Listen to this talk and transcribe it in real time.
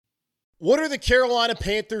What are the Carolina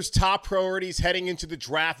Panthers' top priorities heading into the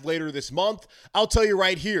draft later this month? I'll tell you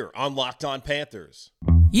right here on Locked On Panthers.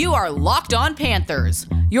 You are Locked On Panthers,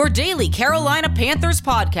 your daily Carolina Panthers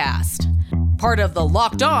podcast. Part of the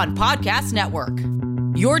Locked On Podcast Network.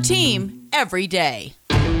 Your team every day.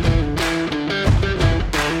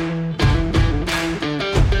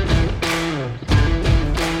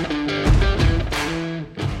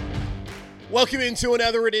 Welcome into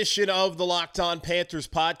another edition of the Locked On Panthers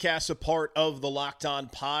podcast, a part of the Locked On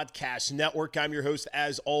Podcast Network. I'm your host,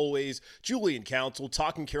 as always, Julian Council,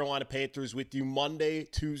 talking Carolina Panthers with you Monday,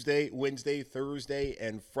 Tuesday, Wednesday, Thursday,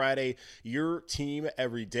 and Friday. Your team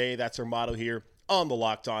every day. That's our motto here on the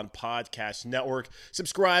Locked On Podcast Network.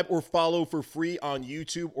 Subscribe or follow for free on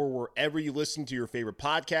YouTube or wherever you listen to your favorite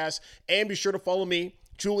podcasts. And be sure to follow me,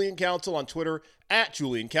 Julian Council, on Twitter at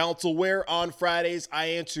Julian Council, where on Fridays I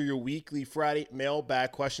answer your weekly Friday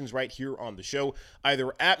mailbag questions right here on the show.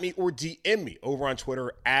 Either at me or DM me over on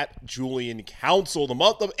Twitter at Julian Council. The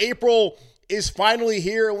month of April is finally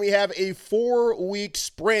here, and we have a 4-week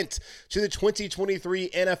sprint to the 2023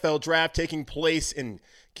 NFL Draft taking place in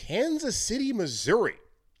Kansas City, Missouri,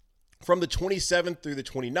 from the 27th through the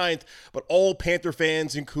 29th, but all Panther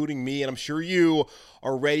fans, including me, and I'm sure you,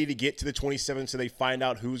 are ready to get to the 27th so they find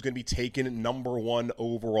out who's going to be taken number one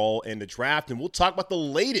overall in the draft. And we'll talk about the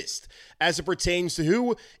latest as it pertains to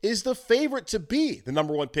who is the favorite to be the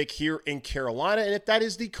number one pick here in Carolina, and if that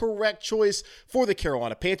is the correct choice for the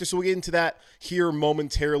Carolina Panthers. So we'll get into that here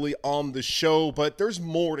momentarily on the show, but there's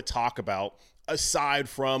more to talk about aside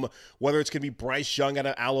from whether it's going to be Bryce Young out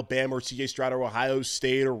of Alabama or C.J. Stroud out of Ohio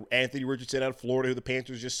State or Anthony Richardson out of Florida, who the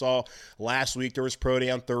Panthers just saw last week. There was Pro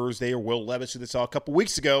Day on Thursday, or Will Levis, who they saw a couple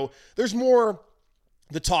weeks ago. There's more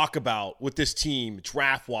to talk about with this team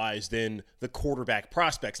draft-wise than the quarterback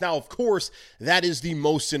prospects. Now, of course, that is the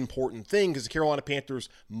most important thing because the Carolina Panthers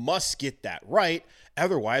must get that right.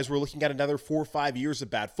 Otherwise, we're looking at another 4 or 5 years of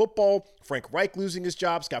bad football. Frank Reich losing his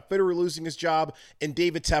job, Scott Fitterer losing his job, and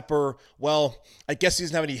David Tepper, well, I guess he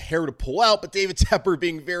doesn't have any hair to pull out, but David Tepper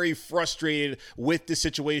being very frustrated with the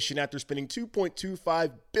situation after spending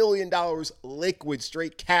 $2.25 billion liquid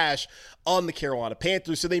straight cash on the Carolina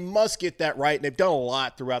Panthers. So they must get that right, and they've done a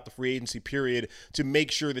lot throughout the free agency period to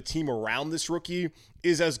make sure the team around this rookie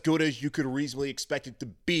is as good as you could reasonably expect it to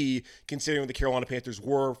be, considering what the Carolina Panthers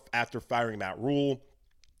were after firing Matt Rule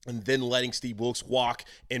and then letting Steve Wilks walk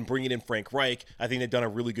and bringing in Frank Reich. I think they've done a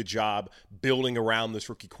really good job building around this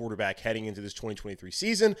rookie quarterback heading into this 2023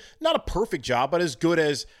 season. Not a perfect job, but as good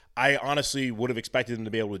as I honestly would have expected them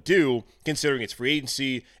to be able to do, considering it's free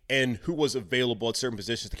agency and who was available at certain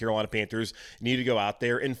positions the Carolina Panthers need to go out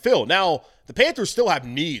there and fill. Now, the Panthers still have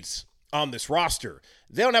needs on this roster.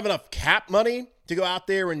 They don't have enough cap money to go out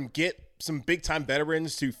there and get some big-time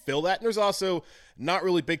veterans to fill that. And there's also not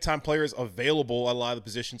really big-time players available at a lot of the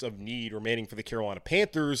positions of need remaining for the Carolina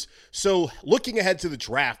Panthers. So looking ahead to the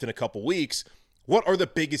draft in a couple weeks, what are the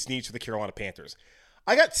biggest needs for the Carolina Panthers?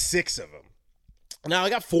 I got 6 of them. Now, I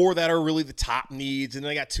got 4 that are really the top needs, and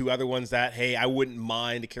then I got 2 other ones that, hey, I wouldn't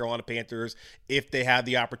mind the Carolina Panthers if they had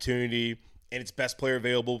the opportunity and it's best player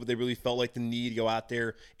available, but they really felt like the need to go out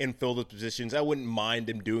there and fill the positions. I wouldn't mind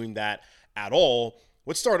them doing that at all.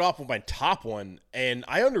 Let's start off with my top one, and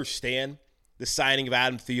I understand the signing of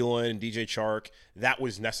Adam Thielen and DJ Chark, that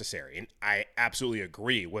was necessary, and I absolutely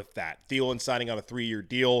agree with that. Thielen signing on a 3-year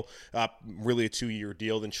deal, really a 2-year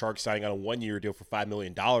deal, then Chark signing on a 1-year deal for $5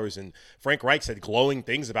 million, and Frank Reich said glowing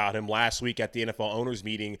things about him last week at the NFL owners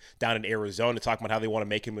meeting down in Arizona, talking about how they want to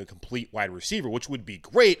make him a complete wide receiver, which would be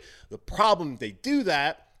great. The problem, they do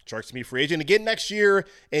that, Chark's going to be a free agent again next year,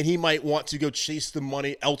 and he might want to go chase the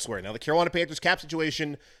money elsewhere. Now, the Carolina Panthers cap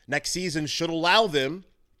situation next season should allow them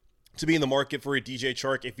to be in the market for a DJ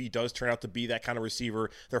Chark if he does turn out to be that kind of receiver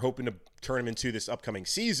they're hoping to turn him into this upcoming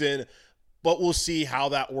season. But we'll see how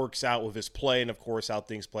that works out with his play and, of course, how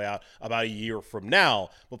things play out about a year from now.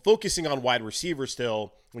 But focusing on wide receiver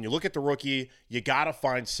still, when you look at the rookie, you got to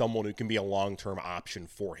find someone who can be a long-term option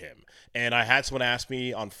for him. And I had someone ask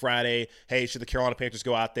me on Friday, hey, should the Carolina Panthers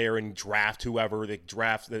go out there and draft whoever they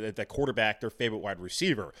draft, the quarterback, their favorite wide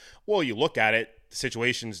receiver? Well, you look at it, the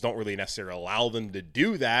situations don't really necessarily allow them to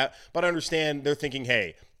do that. But I understand they're thinking,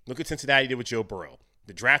 hey, look what Cincinnati did with Joe Burrow.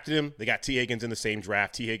 They drafted him. They got T. Higgins in the same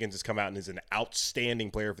draft. T. Higgins has come out and is an outstanding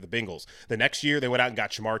player for the Bengals. The next year, they went out and got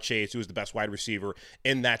Jamar Chase, who was the best wide receiver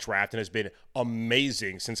in that draft and has been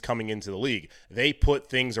amazing since coming into the league. They put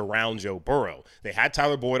things around Joe Burrow. They had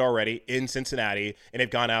Tyler Boyd already in Cincinnati, and they've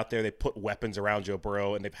gone out there. They put weapons around Joe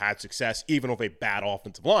Burrow, and they've had success even with a bad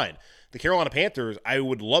offensive line. The Carolina Panthers, I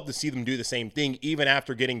would love to see them do the same thing, even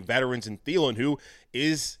after getting veterans in Thielen, who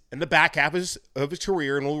is in the back half of his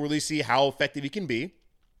career, and we'll really see how effective he can be.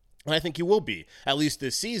 And I think he will be, at least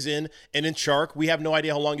this season. And in Chark, we have no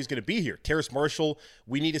idea how long he's going to be here. Terrace Marshall,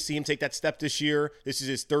 we need to see him take that step this year. This is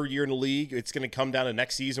his third year in the league. It's going to come down to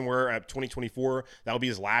next season where at 2024, that'll be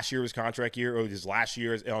his last year of his contract year, or his last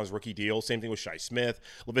year on his rookie deal. Same thing with Shai Smith.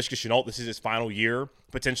 Laviska Shenault, this is his final year,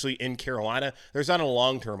 potentially in Carolina. There's not a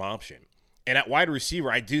long-term option. And at wide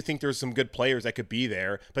receiver, I do think there's some good players that could be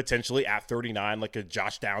there potentially at 39, like a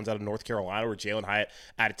Josh Downs out of North Carolina or Jalen Hyatt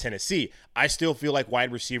out of Tennessee. I still feel like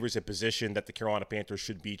wide receiver is a position that the Carolina Panthers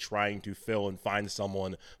should be trying to fill and find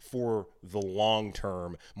someone for the long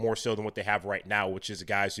term, more so than what they have right now, which is the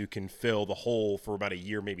guys who can fill the hole for about a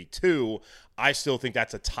year, maybe two. I still think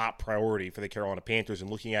that's a top priority for the Carolina Panthers. And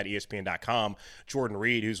looking at ESPN.com, Jordan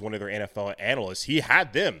Reed, who's one of their NFL analysts, he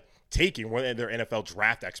had them taking one of their NFL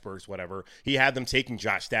draft experts, whatever. He had them taking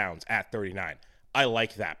Josh Downs at 39. I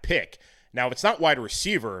like that pick. Now, if it's not wide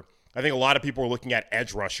receiver, I think a lot of people are looking at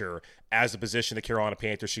edge rusher as a position the Carolina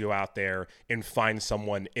Panthers should go out there and find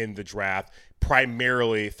someone in the draft,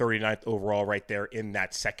 primarily 39th overall right there in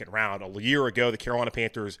that second round. A year ago, the Carolina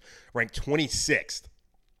Panthers ranked 26th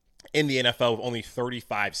in the NFL with only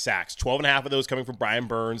 35 sacks. 12 and a half of those coming from Brian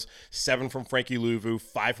Burns, 7 from Frankie Louvu,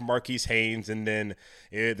 5 from Marquise Haynes, and then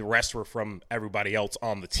the rest were from everybody else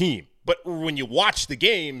on the team. But when you watch the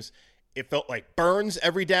games, it felt like Burns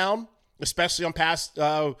every down, especially on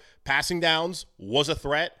passing downs, was a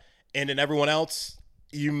threat, and then everyone else,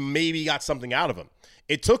 you maybe got something out of them.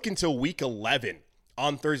 It took until week 11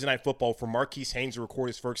 on Thursday Night Football for Marquise Haynes to record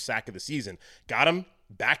his first sack of the season. Got him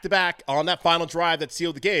back-to-back on that final drive that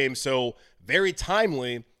sealed the game, so very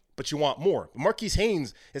timely, but you want more. Marquise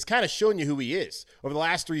Haynes has kind of shown you who he is. Over the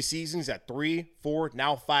last 3 seasons, at 3, 4,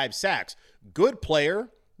 now 5 sacks. Good player,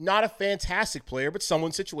 not a fantastic player, but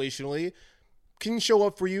someone situationally can show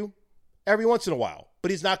up for you every once in a while.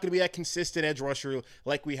 But he's not going to be that consistent edge rusher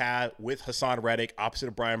like we had with Hassan Reddick opposite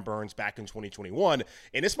of Brian Burns back in 2021.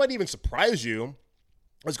 And this might even surprise you.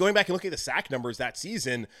 I was going back and looking at the sack numbers that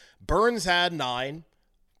season. Burns had 9.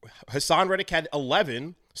 Hassan Reddick had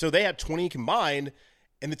 11, so they had 20 combined,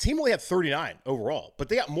 and the team only had 39 overall. But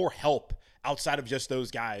they got more help outside of just those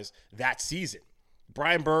guys that season.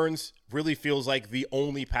 Brian Burns really feels like the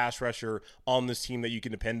only pass rusher on this team that you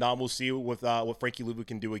can depend on. We'll see with what Frankie Louvu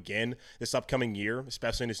can do again this upcoming year,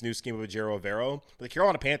 especially in this new scheme of Ejiro Evero. But the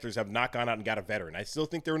Carolina Panthers have not gone out and got a veteran. I still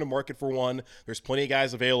think they're in the market for one. There's plenty of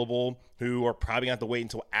guys available who are probably going to have to wait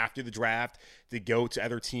until after the draft to go to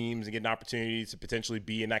other teams and get an opportunity to potentially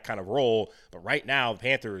be in that kind of role. But right now, the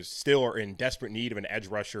Panthers still are in desperate need of an edge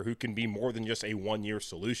rusher who can be more than just a one-year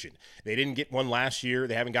solution. They didn't get one last year.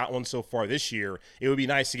 They haven't got one so far this year. It would be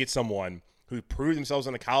nice to get someone who proved themselves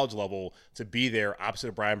on the college level to be there opposite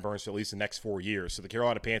of Brian Burns for at least the next 4 years. So the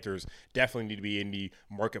Carolina Panthers definitely need to be in the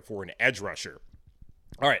market for an edge rusher.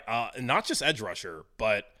 All right, not just edge rusher,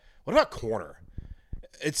 but what about corner?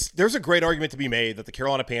 There's a great argument to be made that the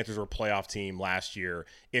Carolina Panthers were a playoff team last year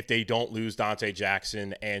if they don't lose Dante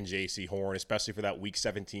Jackson and J.C. Horn, especially for that Week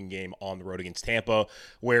 17 game on the road against Tampa,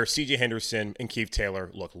 where C.J. Henderson and Keith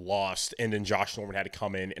Taylor looked lost, and then Josh Norman had to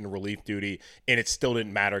come in relief duty, and it still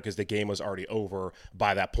didn't matter because the game was already over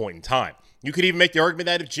by that point in time. You could even make the argument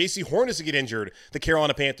that if J.C. Horn doesn't get injured, the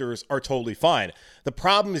Carolina Panthers are totally fine. The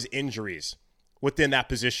problem is injuries within that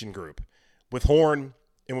position group. With Horn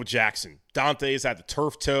and with Jackson, Dante's had the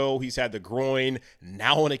turf toe, he's had the groin,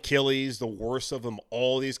 now an Achilles, the worst of them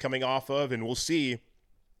all these coming off of, and we'll see.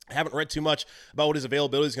 I haven't read too much about what his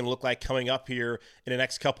availability is going to look like coming up here in the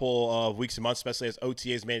next couple of weeks and months, especially as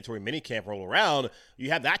OTA's mandatory minicamp roll around.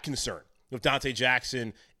 You have that concern with Dante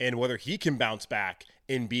Jackson and whether he can bounce back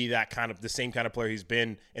and be that kind of the same kind of player he's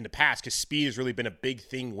been in the past, because speed has really been a big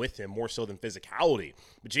thing with him, more so than physicality.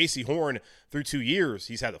 But J.C. Horn, through 2 years,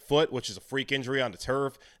 he's had the foot, which is a freak injury on the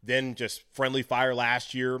turf, then just friendly fire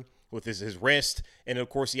last year with his wrist, and of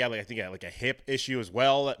course he had like a hip issue as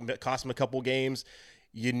well that cost him a couple games.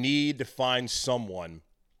 You need to find someone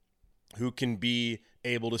who can be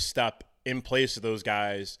able to step in place of those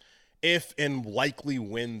guys if and likely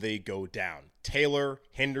when they go down. Taylor,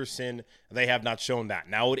 Henderson, they have not shown that.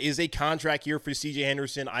 Now, it is a contract year for C.J.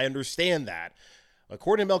 Henderson. I understand that.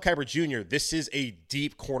 According to Mel Kiper Jr., this is a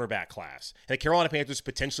deep cornerback class. And the Carolina Panthers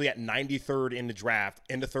potentially at 93rd in the draft,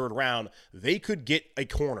 in the third round, they could get a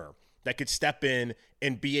corner that could step in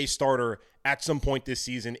and be a starter at some point this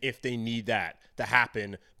season if they need that to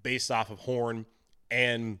happen based off of Horn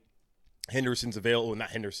and Henderson's available, not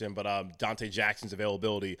Henderson, but Dante Jackson's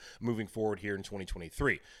availability moving forward here in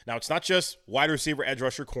 2023. Now, it's not just wide receiver, edge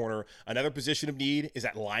rusher, corner. Another position of need is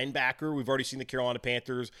at linebacker. We've already seen the Carolina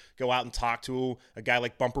Panthers go out and talk to a guy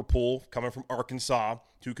like Bumper Poole coming from Arkansas,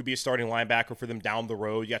 who could be a starting linebacker for them down the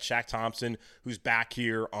road. You got Shaq Thompson, who's back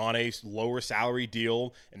here on a lower salary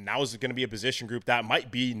deal, and now is going to be a position group that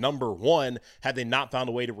might be number one had they not found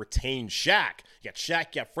a way to retain Shaq. You got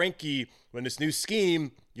Shaq, you got Frankie. In this new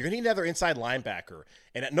scheme, you're going to need another inside linebacker.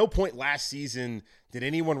 And at no point last season did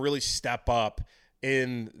anyone really step up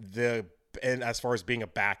and as far as being a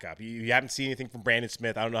backup. You haven't seen anything from Brandon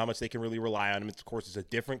Smith. I don't know how much they can really rely on him. Of course, it's a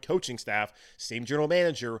different coaching staff, same general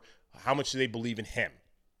manager. How much do they believe in him?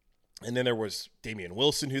 And then there was Damian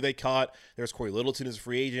Wilson, who they caught. There's Corey Littleton as a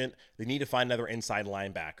free agent. They need to find another inside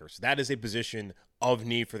linebacker. So that is a position of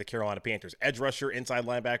need for the Carolina Panthers. Edge rusher, inside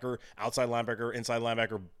linebacker, outside linebacker, inside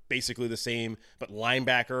linebacker, basically the same. But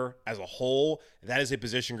linebacker as a whole, that is a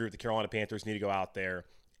position group the Carolina Panthers need to go out there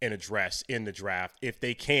and address in the draft if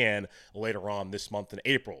they can later on this month in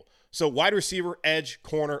April. So wide receiver, edge,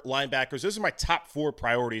 corner, linebackers, those are my top 4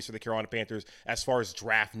 priorities for the Carolina Panthers as far as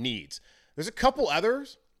draft needs. There's a couple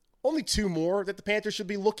others. Only 2 more that the Panthers should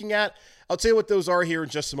be looking at. I'll tell you what those are here in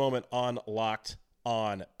just a moment on Locked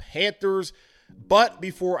On Panthers. But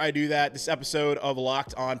before I do that, this episode of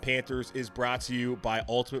Locked On Panthers is brought to you by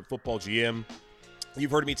Ultimate Football GM.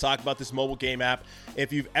 You've heard me talk about this mobile game app.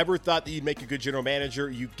 If you've ever thought that you'd make a good general manager,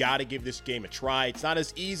 you got to give this game a try. It's not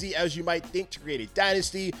as easy as you might think to create a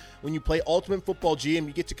dynasty. When you play Ultimate Football GM,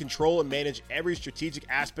 you get to control and manage every strategic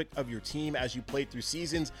aspect of your team as you play through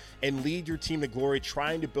seasons and lead your team to glory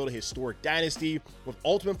trying to build a historic dynasty. With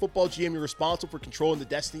Ultimate Football GM, you're responsible for controlling the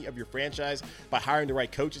destiny of your franchise by hiring the right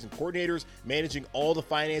coaches and coordinators, managing all the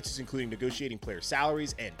finances, including negotiating player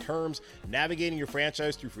salaries and terms, navigating your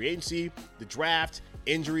franchise through free agency, the draft,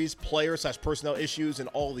 injuries, player/personnel issues, and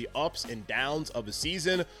all the ups and downs of the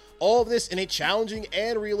season. All of this in a challenging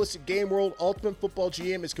and realistic game world. Ultimate Football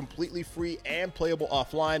GM is completely free and playable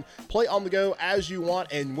offline. Play on the go as you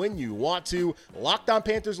want and when you want to. Locked On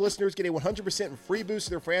Panthers listeners get a 100% free boost to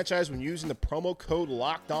their franchise when using the promo code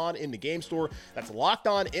Locked On in the game store. That's Locked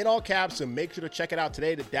On in all caps, so make sure to check it out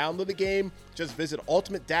today. To download the game, just visit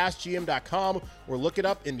ultimate-gm.com or look it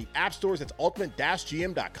up in the app stores. That's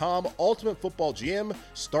ultimate-gm.com. Ultimate Football GM.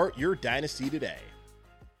 Start your dynasty today.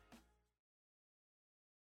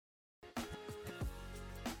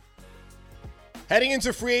 Heading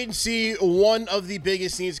into free agency, one of the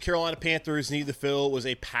biggest needs Carolina Panthers need to fill was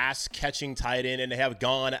a pass-catching tight end, and they have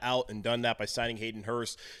gone out and done that by signing Hayden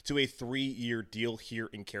Hurst to a 3-year deal here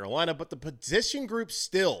in Carolina. But the position group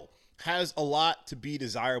still has a lot to be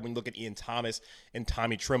desired when you look at Ian Thomas and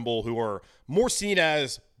Tommy Tremble, who are more seen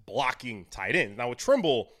as blocking tight ends. Now with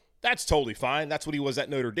Tremble, that's totally fine. That's what he was at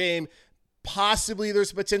Notre Dame. Possibly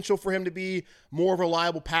there's potential for him to be more of a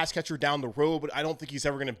reliable pass catcher down the road, but I don't think he's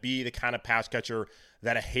ever going to be the kind of pass catcher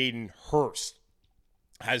that a Hayden Hurst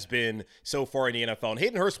has been so far in the NFL. And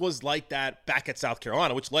Hayden Hurst was like that back at South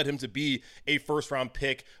Carolina, which led him to be a first-round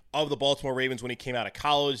pick of the Baltimore Ravens when he came out of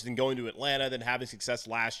college, then going to Atlanta, then having success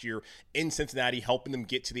last year in Cincinnati, helping them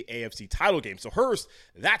get to the AFC title game. So Hurst,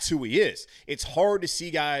 that's who he is. It's hard to see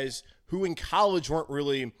guys who in college weren't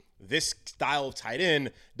really this style of tight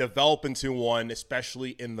end develop into one,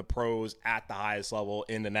 especially in the pros at the highest level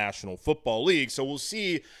in the National Football League. So we'll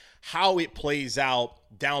see how it plays out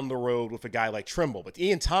down the road with a guy like Tremble. But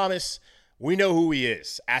Ian Thomas, we know who he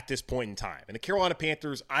is at this point in time. And the Carolina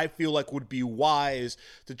Panthers, I feel like, would be wise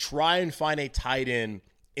to try and find a tight end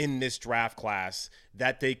in this draft class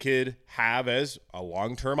that they could have as a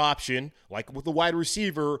long-term option, like with the wide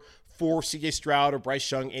receiver, for C.J. Stroud or Bryce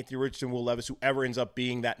Young, Anthony Richardson, Will Levis, whoever ends up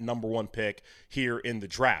being that number 1 pick here in the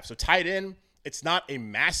draft. So tight end, it's not a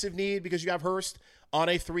massive need because you have Hurst on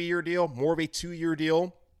a 3-year deal, more of a 2-year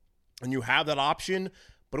deal, and you have that option.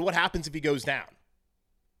 But what happens if he goes down?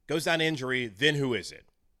 Goes down injury, then who is it?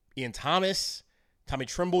 Ian Thomas, Tommy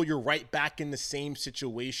Tremble, you're right back in the same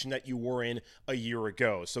situation that you were in a year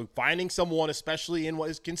ago. So finding someone, especially in what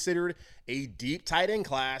is considered a deep tight end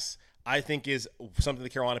class, I think is something the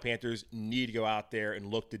Carolina Panthers need to go out there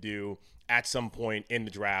and look to do at some point in the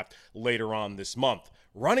draft later on this month.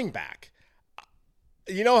 Running back.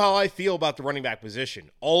 You know how I feel about the running back position.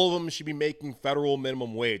 All of them should be making federal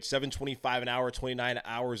minimum wage, $7.25 an hour, 29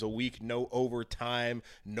 hours a week, no overtime,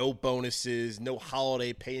 no bonuses, no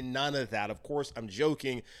holiday pay, none of that. Of course, I'm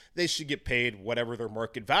joking. They should get paid whatever their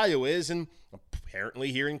market value is, and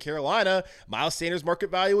apparently here in Carolina, Miles Sanders' market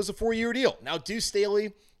value is a 4-year deal. Now, Deuce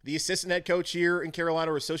Staley the assistant head coach here in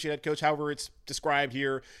Carolina, or associate head coach, however it's described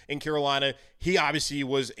here in Carolina, he obviously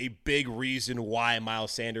was a big reason why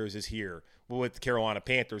Miles Sanders is here with the Carolina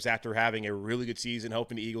Panthers after having a really good season,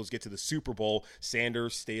 helping the Eagles get to the Super Bowl.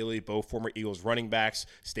 Sanders, Staley, both former Eagles running backs.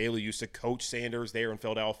 Staley used to coach Sanders there in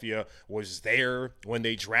Philadelphia, was there when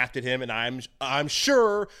they drafted him, and I'm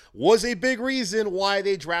sure was a big reason why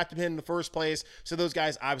they drafted him in the first place. So those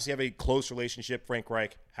guys obviously have a close relationship. Frank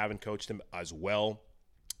Reich, having coached him as well.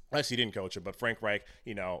 Actually, he didn't coach him, but Frank Reich,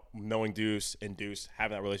 knowing Deuce and Deuce,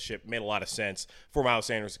 having that relationship made a lot of sense for Miles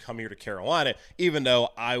Sanders to come here to Carolina, even though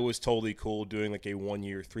I was totally cool doing like a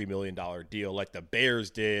 1-year, $3 million deal like the Bears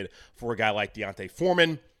did for a guy like D'Onta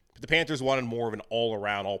Foreman. But the Panthers wanted more of an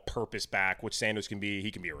all-around, all-purpose back, which Sanders can be.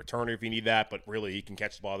 He can be a returner if you need that, but really he can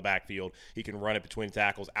catch the ball in the backfield. He can run it between the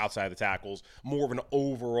tackles, outside the tackles. More of an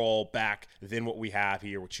overall back than what we have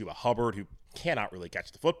here with Chuba Hubbard, who cannot really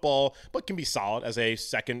catch the football, but can be solid as a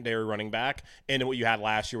secondary running back, and what you had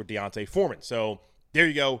last year with D'Onta Foreman. So there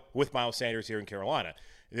you go with Miles Sanders here in Carolina.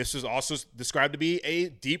 This was also described to be a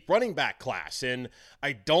deep running back class, and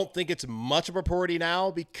I don't think it's much of a priority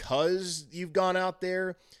now because you've gone out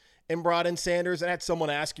there and brought in Sanders. I had someone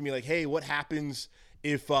asking me, like, hey, what happens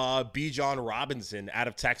if Bijan Robinson out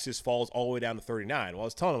of Texas falls all the way down to 39? Well, I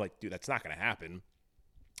was telling him, like, dude, that's not going to happen.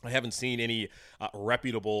 I haven't seen any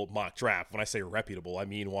reputable mock draft. When I say reputable, I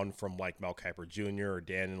mean one from like Mel Kiper Jr. or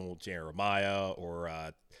Daniel Jeremiah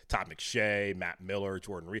or Todd McShay, Matt Miller,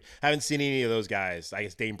 Jordan Reed. Haven't seen any of those guys. I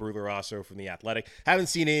guess Dane Brugler also from The Athletic. Haven't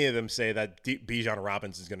seen any of them say that Bijan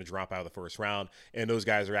Robinson is going to drop out of the first round. And those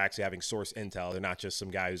guys are actually having source intel. They're not just some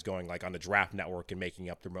guy who's going like on the draft network and making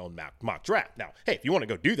up their own mock draft. Now, hey, if you want to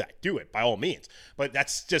go do that, do it by all means. But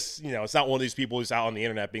that's just, it's not one of these people who's out on the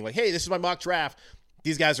internet being like, hey, this is my mock draft.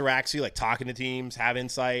 These guys are actually like talking to teams, have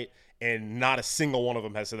insight, and not a single one of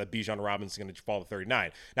them has said that Bijan Robinson is going to fall to 39.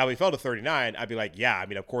 Now, if he fell to 39, I'd be like, yeah, I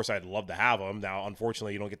mean, of course I'd love to have him. Now,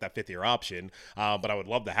 unfortunately, you don't get that fifth-year option, but I would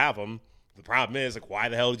love to have him. The problem is, like, why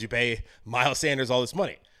the hell did you pay Miles Sanders all this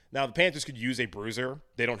money? Now, the Panthers could use a bruiser.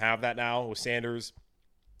 They don't have that now with Sanders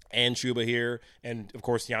and Chuba here, and, of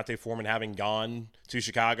course, D'Onta Foreman having gone to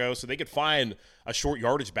Chicago. So they could find a short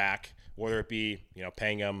yardage back, whether it be,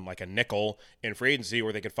 paying him like a nickel in free agency,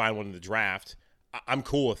 or they could find one in the draft. I'm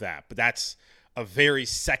cool with that, but that's a very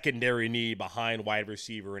secondary need behind wide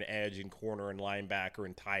receiver and edge and corner and linebacker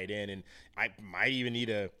and tight end. And I might even need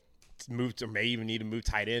to move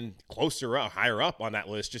tight end closer up, higher up on that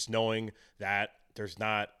list, just knowing that there's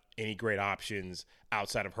not any great options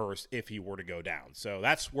outside of Hurst if he were to go down. So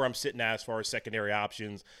that's where I'm sitting at as far as secondary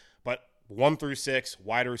options. But 1 through 6,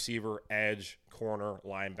 wide receiver, edge, corner,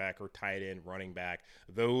 linebacker, tight end, running back.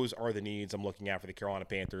 Those are the needs I'm looking at for the Carolina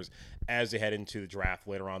Panthers as they head into the draft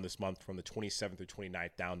later on this month from the 27th through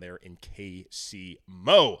 29th down there in KC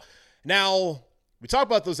Mo. Now, we talk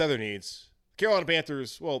about those other needs. Carolina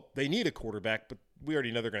Panthers, well, they need a quarterback, but we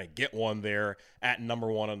already know they're going to get one there at number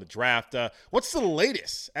 1 on the draft. What's the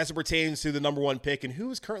latest as it pertains to the number 1 pick, and who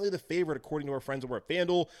is currently the favorite according to our friends over at FanDuel?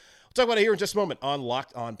 We'll talk about it here in just a moment on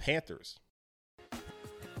Locked On Panthers.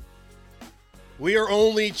 We are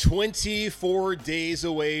only 24 days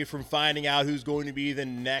away from finding out who's going to be the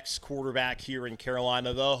next quarterback here in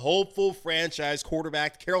Carolina. The hopeful franchise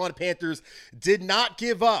quarterback. The Carolina Panthers did not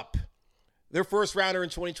give up their first rounder in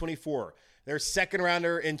 2024, their second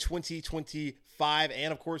rounder in 2025,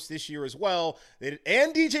 and of course this year as well.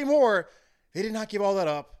 And DJ Moore, they did not give all that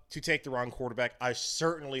up to take the wrong quarterback. I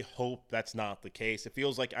certainly hope that's not the case. It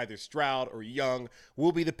feels like either Stroud or Young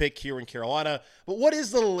will be the pick here in Carolina. But what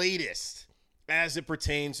is the latest as it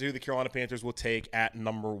pertains to who the Carolina Panthers will take at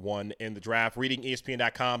number 1 in the draft? Reading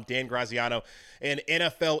ESPN.com, Dan Graziano, an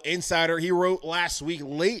NFL insider, he wrote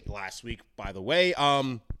late last week, by the way,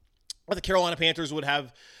 the Carolina Panthers would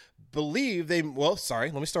have believed let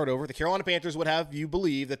me start over. The Carolina Panthers would have you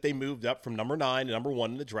believe that they moved up from number 9 to number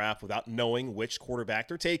 1 in the draft without knowing which quarterback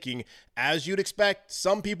they're taking. As you'd expect,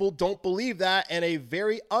 some people don't believe that, and a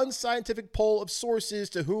very unscientific poll of sources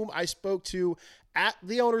to whom I spoke to at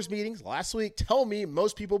the owners' meetings last week tell me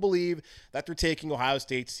most people believe that they're taking Ohio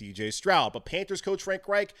State's C.J. Stroud. But Panthers coach Frank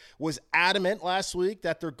Reich was adamant last week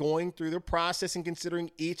that they're going through their process and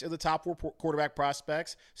considering each of the top 4 quarterback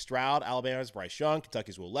prospects: Stroud, Alabama's Bryce Young,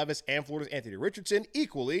 Kentucky's Will Levis, and Florida's Anthony Richardson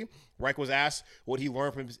equally. Reich was asked what he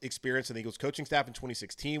learned from his experience in the Eagles coaching staff in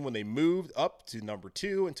 2016 when they moved up to number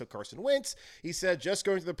 2 and took Carson Wentz. He said, just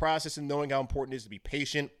going through the process and knowing how important it is to be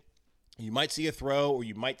patient. You might see a throw, or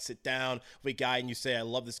you might sit down with a guy and you say, I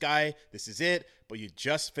love this guy, this is it, but you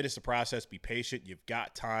just finish the process. Be patient. You've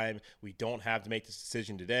got time. We don't have to make this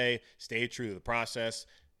decision today. Stay true to the process.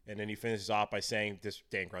 And then he finishes off by saying, this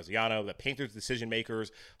Dan Graziano, the Panthers decision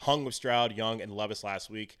makers hung with Stroud, Young, and Levis last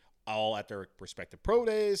week, all at their respective pro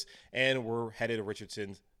days, and we're headed to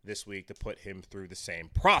Richardson this week to put him through the same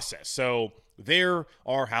process. So there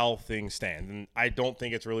are how things stand. And I don't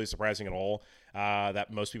think it's really surprising at all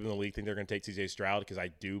that most people in the league think they're going to take C.J. Stroud, because I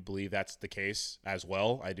do believe that's the case as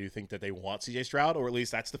well. I do think that they want C.J. Stroud, or at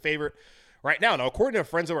least that's the favorite right now. Now, according to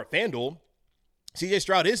friends over at FanDuel, C.J.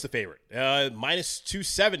 Stroud is the favorite, minus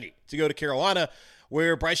 270 to go to Carolina,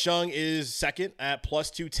 where Bryce Young is second at plus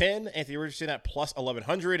 210, Anthony Richardson at plus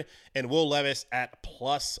 1,100, and Will Levis at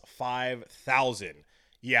plus 5,000.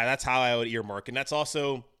 Yeah, that's how I would earmark, and that's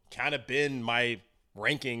also kind of been my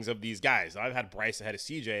rankings of these guys. I've had Bryce ahead of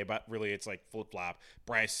CJ, but really it's like flip-flop.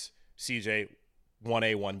 Bryce, CJ,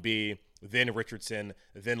 1A, 1B, then Richardson,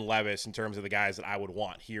 then Levis in terms of the guys that I would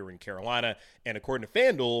want here in Carolina. And according to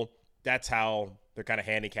FanDuel, that's how they're kind of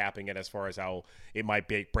handicapping it as far as how it might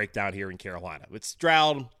break down here in Carolina. With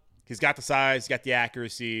Stroud, he's got the size, he's got the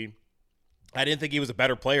accuracy. I didn't think he was a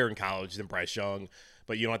better player in college than Bryce Young,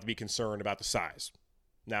 but you don't have to be concerned about the size.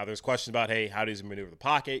 Now, there's questions about, hey, how does he maneuver the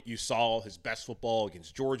pocket? You saw his best football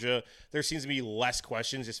against Georgia. There seems to be less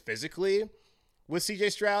questions just physically with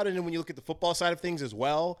C.J. Stroud. And then when you look at the football side of things as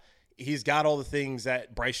well, he's got all the things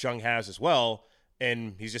that Bryce Young has as well,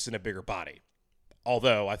 and he's just in a bigger body.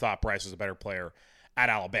 Although I thought Bryce was a better player at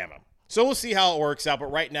Alabama. So we'll see how it works out.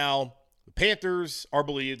 But right now, the Panthers are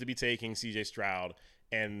believed to be taking C.J. Stroud,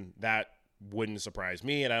 and that wouldn't surprise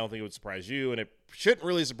me, and I don't think it would surprise you, and it shouldn't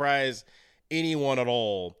really surprise anyone at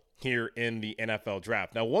all here in the NFL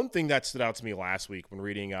draft. Now, one thing that stood out to me last week when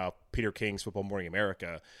reading Peter King's Football Morning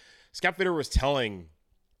America, Scott Fitter was telling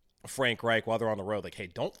Frank Reich while they're on the road, like, hey,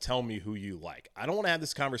 don't tell me who you like. I don't want to have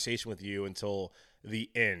this conversation with you until the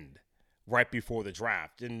end, right before the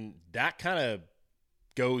draft. And that kind of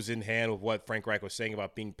goes in hand with what Frank Reich was saying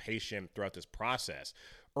about being patient throughout this process.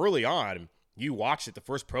 Early on, you watched it, the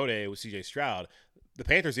first pro day with C.J. Stroud, the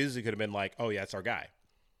Panthers easily could have been like, oh, yeah, it's our guy.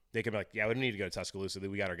 They could be like, yeah, we don't need to go to Tuscaloosa.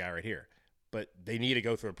 We got our guy right here. But they need to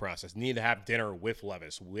go through a process. Need to have dinner with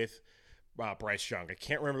Levis, with Bryce Young. I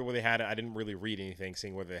can't remember where they had it. I didn't really read anything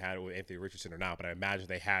seeing whether they had it with Anthony Richardson or not, but I imagine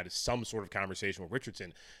they had some sort of conversation with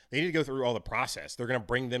Richardson. They need to go through all the process. They're going to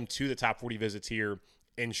bring them to the top 40 visits here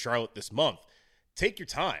in Charlotte this month. Take your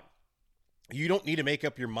time. You don't need to make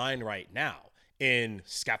up your mind right now. And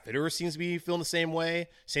Scott Fitter seems to be feeling the same way.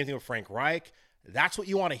 Same thing with Frank Reich. That's what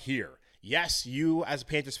you want to hear. Yes, you as a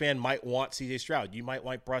Panthers fan might want C.J. Stroud. You might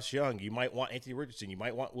want Bryce Young. You might want Anthony Richardson. You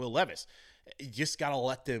might want Will Levis. You just got to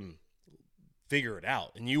let them figure it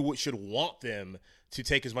out. And you should want them to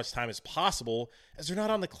take as much time as possible, as they're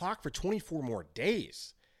not on the clock for 24 more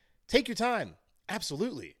days. Take your time.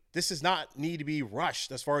 Absolutely. This does not need to be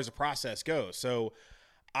rushed as far as the process goes. So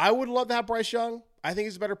I would love to have Bryce Young. I think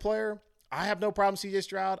he's a better player. I have no problem with C.J.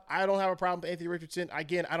 Stroud. I don't have a problem with Anthony Richardson.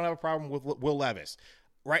 Again, I don't have a problem with Will Levis.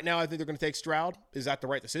 Right now, I think they're going to take Stroud. Is that the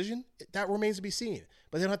right decision? That remains to be seen.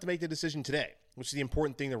 But they don't have to make the decision today, which is the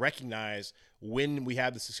important thing to recognize when we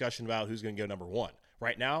have this discussion about who's going to go number one.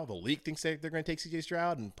 Right now, the league thinks they're going to take C.J.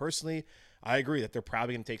 Stroud, and personally, I agree that they're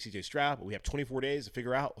probably going to take C.J. Stroud, but we have 24 days to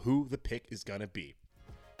figure out who the pick is going to be.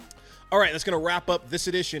 All right, that's going to wrap up this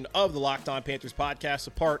edition of the Locked On Panthers podcast,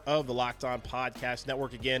 a part of the Locked On Podcast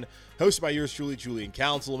Network. Again, hosted by yours truly, Julian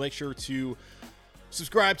Council. Make sure to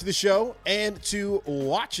subscribe to the show and to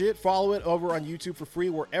watch it. Follow it over on YouTube for free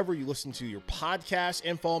wherever you listen to your podcast,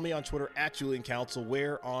 and follow me on Twitter at Julian Council,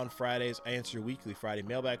 where on Fridays I answer your weekly Friday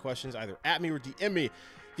mailbag questions, either at me or DM me.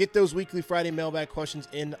 Get those weekly Friday mailbag questions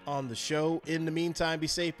in on the show. In the meantime, be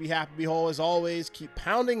safe, be happy, be whole. As always, keep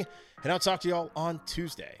pounding, and I'll talk to y'all on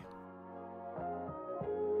Tuesday.